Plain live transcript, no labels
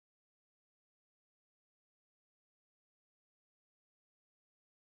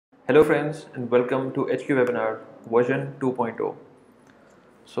Hello friends and welcome to HQWebinar version 2.0.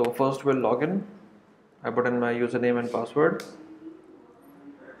 So first we'll log in. I put in my username and password,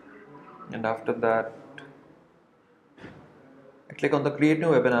 and after that I click on the create new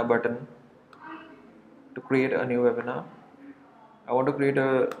webinar button to create a new webinar. I want to create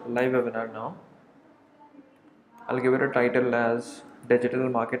a live webinar now. I'll give it a title as digital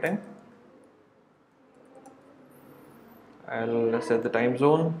marketing. I'll set the time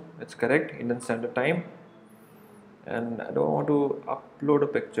zone, it's correct, Indian Standard Time, and I don't want to upload a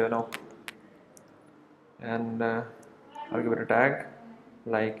picture now. And I'll give it a tag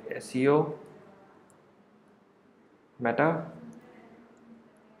like SEO, meta.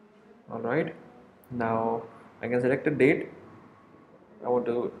 Alright, now I can select a date. I want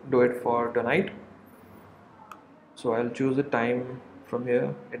to do it for tonight, so I'll choose the time from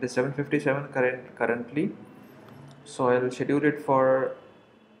here. It is 7:57 currently, so I'll schedule it for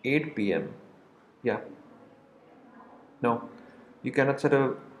 8 p.m. Yeah, no, you cannot set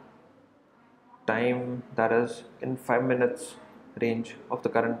a time that is in 5 minutes range of the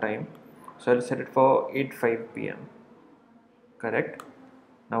current time, so I'll set it for 8:05 p.m. correct.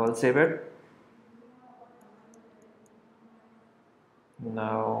 Now I'll save it.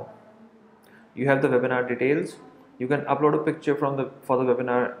 Now you have the webinar details. You can upload a picture for the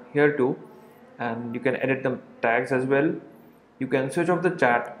webinar here too, and you can edit the tags as well. You can switch off the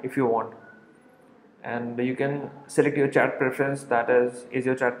chat if you want, and you can select your chat preference, that is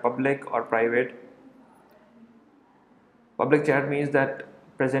your chat public or private. Public chat means that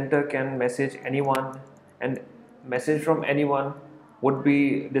presenter can message anyone, and message from anyone would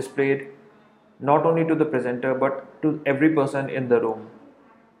be displayed not only to the presenter but to every person in the room.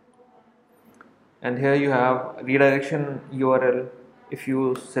 And here you have redirection URL. If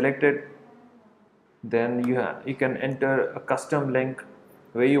you select it, then you can enter a custom link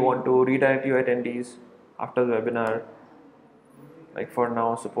where you want to redirect your attendees after the webinar. Like for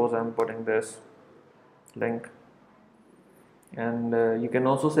now, suppose I'm putting this link, and you can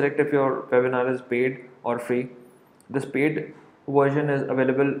also select if your webinar is paid or free. This paid version is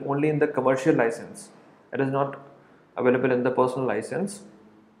available only in the commercial license. It is not available in the personal license.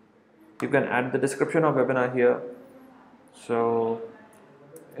 You can add the description of webinar here. So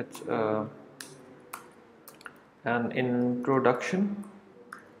it's an introduction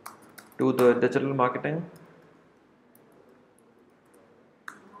to the digital marketing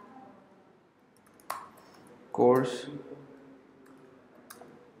course.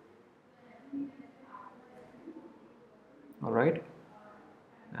 All right,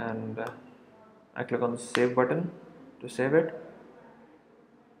 and I click on the save button to save it,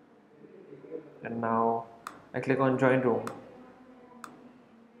 and now I click on join room.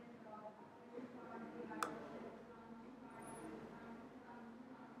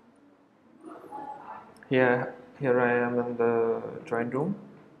 Here I am in the join room.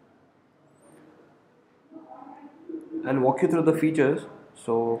 I'll walk you through the features.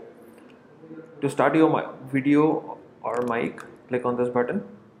 So to start your video or mic, click on this button.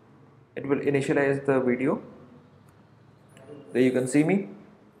 It will initialize the video. There you can see me.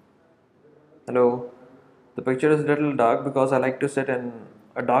 Hello. The picture is a little dark because I like to sit in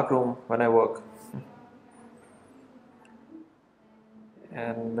a dark room when I work.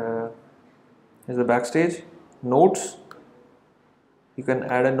 And here's the backstage notes. You can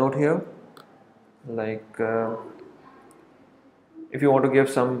add a note here, like if you want to give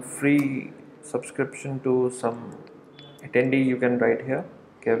some free subscription to some attendee, you can write here,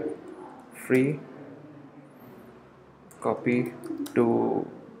 give free copy to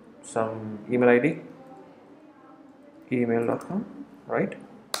some email ID, email.com, right?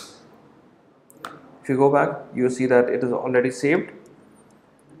 If you go back, you see that it is already saved,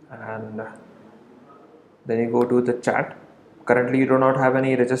 and then you go to the chat. Currently you do not have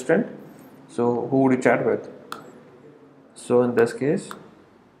any registrant, so who would you chat with? So in this case,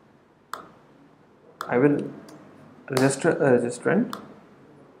 I will register a registrant.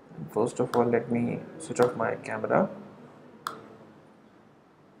 First of all, let me switch off my camera.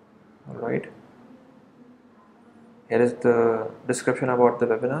 All right, here is the description about the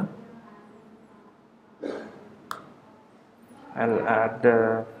webinar. I'll add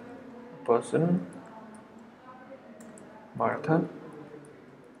the person Martha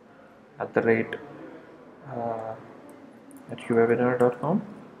at the rate HQWebinar.com.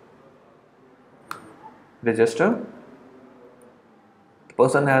 Register. The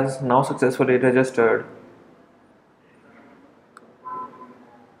person has now successfully registered.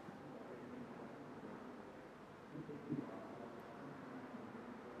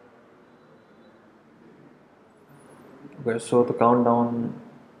 Okay, so the countdown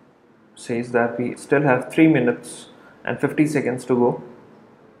says that we still have 3 minutes and 50 seconds to go.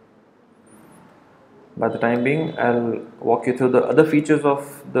 By the time being, I'll walk you through the other features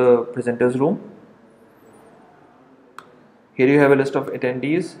of the presenters room. Here you have a list of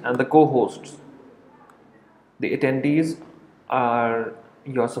attendees and the co-hosts. The attendees are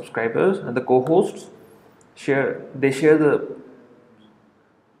your subscribers, and the co-hosts share the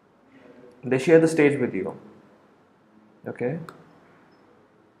stage with you. Okay.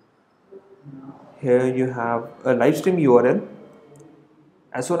 Here you have a live stream URL.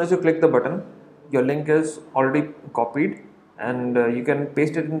 As soon as you click the button, your link is already copied, and you can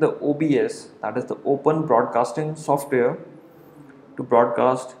paste it in the OBS, that is the Open Broadcasting Software, to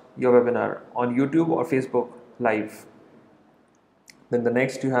broadcast your webinar on YouTube or Facebook live. Then the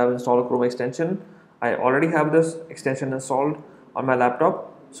next, you have install a Chrome extension. I already have this extension installed on my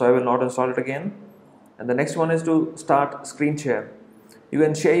laptop, so I will not install it again. And the next one is to start screen share. You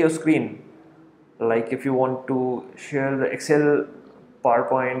can share your screen, like if you want to share the Excel,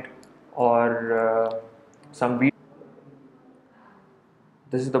 PowerPoint, or some video.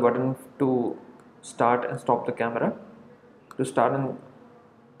 This is the button to start and stop the camera, to start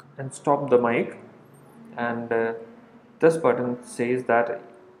and stop the mic, and this button says that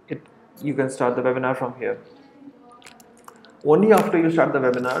you can start the webinar from here. Only after you start the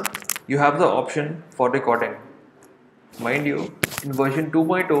webinar, you have the option for recording. Mind you, in version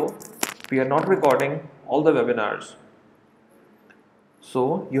 2.0, we are not recording all the webinars.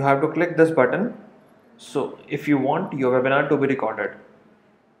 So you have to click this button. So if you want your webinar to be recorded,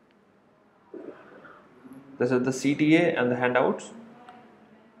 this is the CTA and the handouts.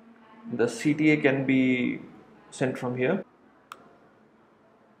 The CTA can be sent from here.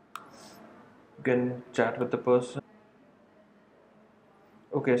 You can chat with the person.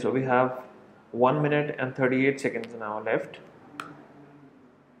 Okay, so we have 1 minute and 38 seconds now left.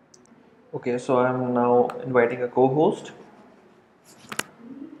 Okay, so I'm now inviting a co-host.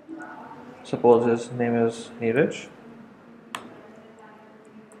 Suppose his name is Neeraj.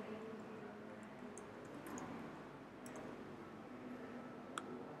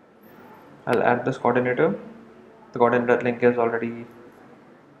 I'll add this coordinator. The coordinator link is already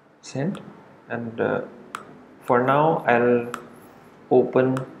sent, and for now I'll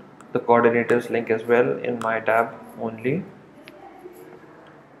open the coordinators link as well in my tab only,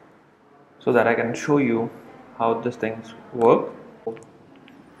 so that I can show you how these things work.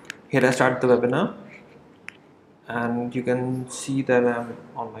 Here I start the webinar, and you can see that I'm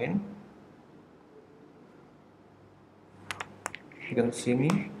online. You can see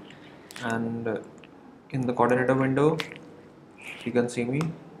me, and in the coordinator window you can see me,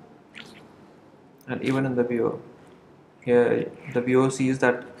 and even in the viewer, here the viewer sees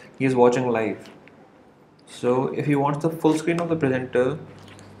that he is watching live. So if he wants the full screen of the presenter,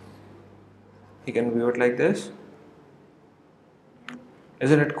 he can view it like this.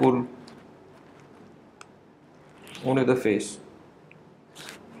 Isn't it cool? Only the face.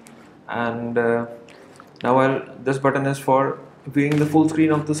 And now this button is for viewing the full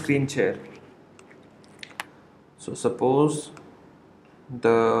screen of the screen share. So suppose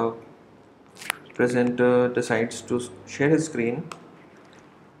the presenter decides to share his screen.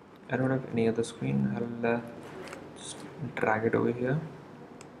 I don't have any other screen. I'll just drag it over here.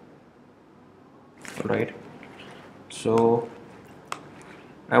 Alright, so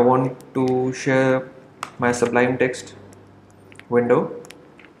I want to share my Sublime text window.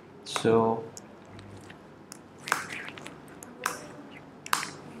 So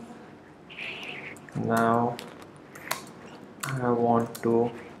now I want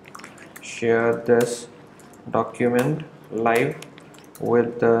to share this document live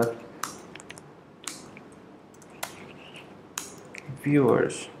with the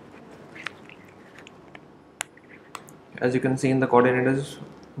viewers. As you can see in the coordinators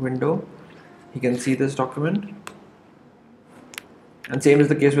window, you can see this document, and same is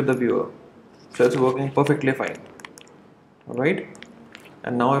the case with the viewer. So it's working perfectly fine. Alright,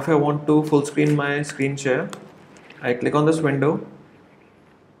 and now if I want to full screen my screen share, I click on this window,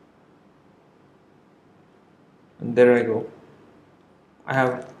 and there I go. I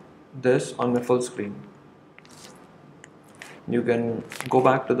have this on my full screen. You can go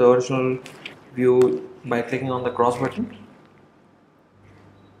back to the original view by clicking on the cross button.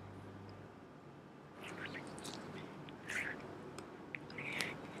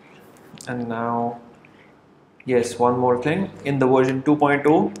 And now, yes, one more thing. In the version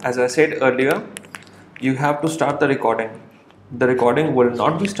 2.0, as I said earlier, you have to start the recording. The recording will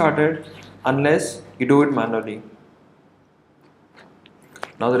not be started unless you do it manually.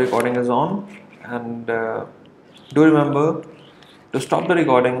 Now the recording is on, and do remember to stop the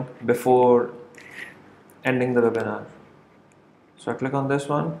recording before ending the webinar. So I click on this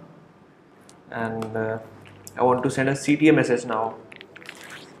one, and I want to send a CTA message now.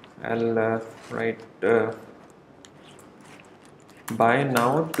 I'll write buy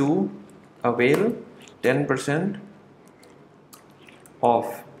now to avail 10%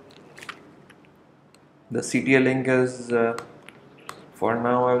 off. The CTA link is for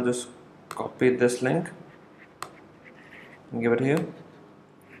now I'll just copy this link and give it here.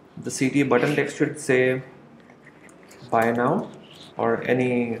 The CTA button text should say buy now or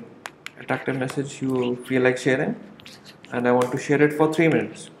any attractive message you feel like sharing, and I want to share it for 3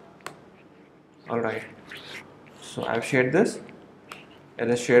 minutes. Alright, so I've shared this. It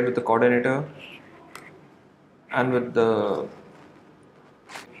is shared with the coordinator and with the,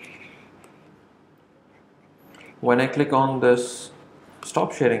 when I click on this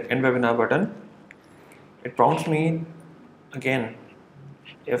stop sharing end webinar button, it prompts me again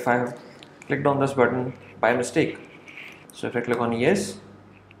if I have clicked on this button by mistake. So if I click on yes,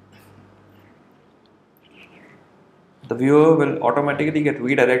 the viewer will automatically get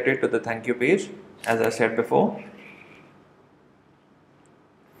redirected to the thank you page, as I said before.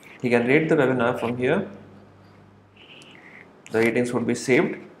 He can rate the webinar from here. The ratings would be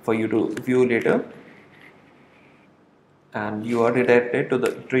saved for you to view later, and you are redirected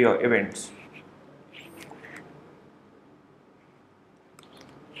to your events.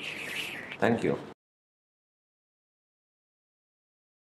 Thank you.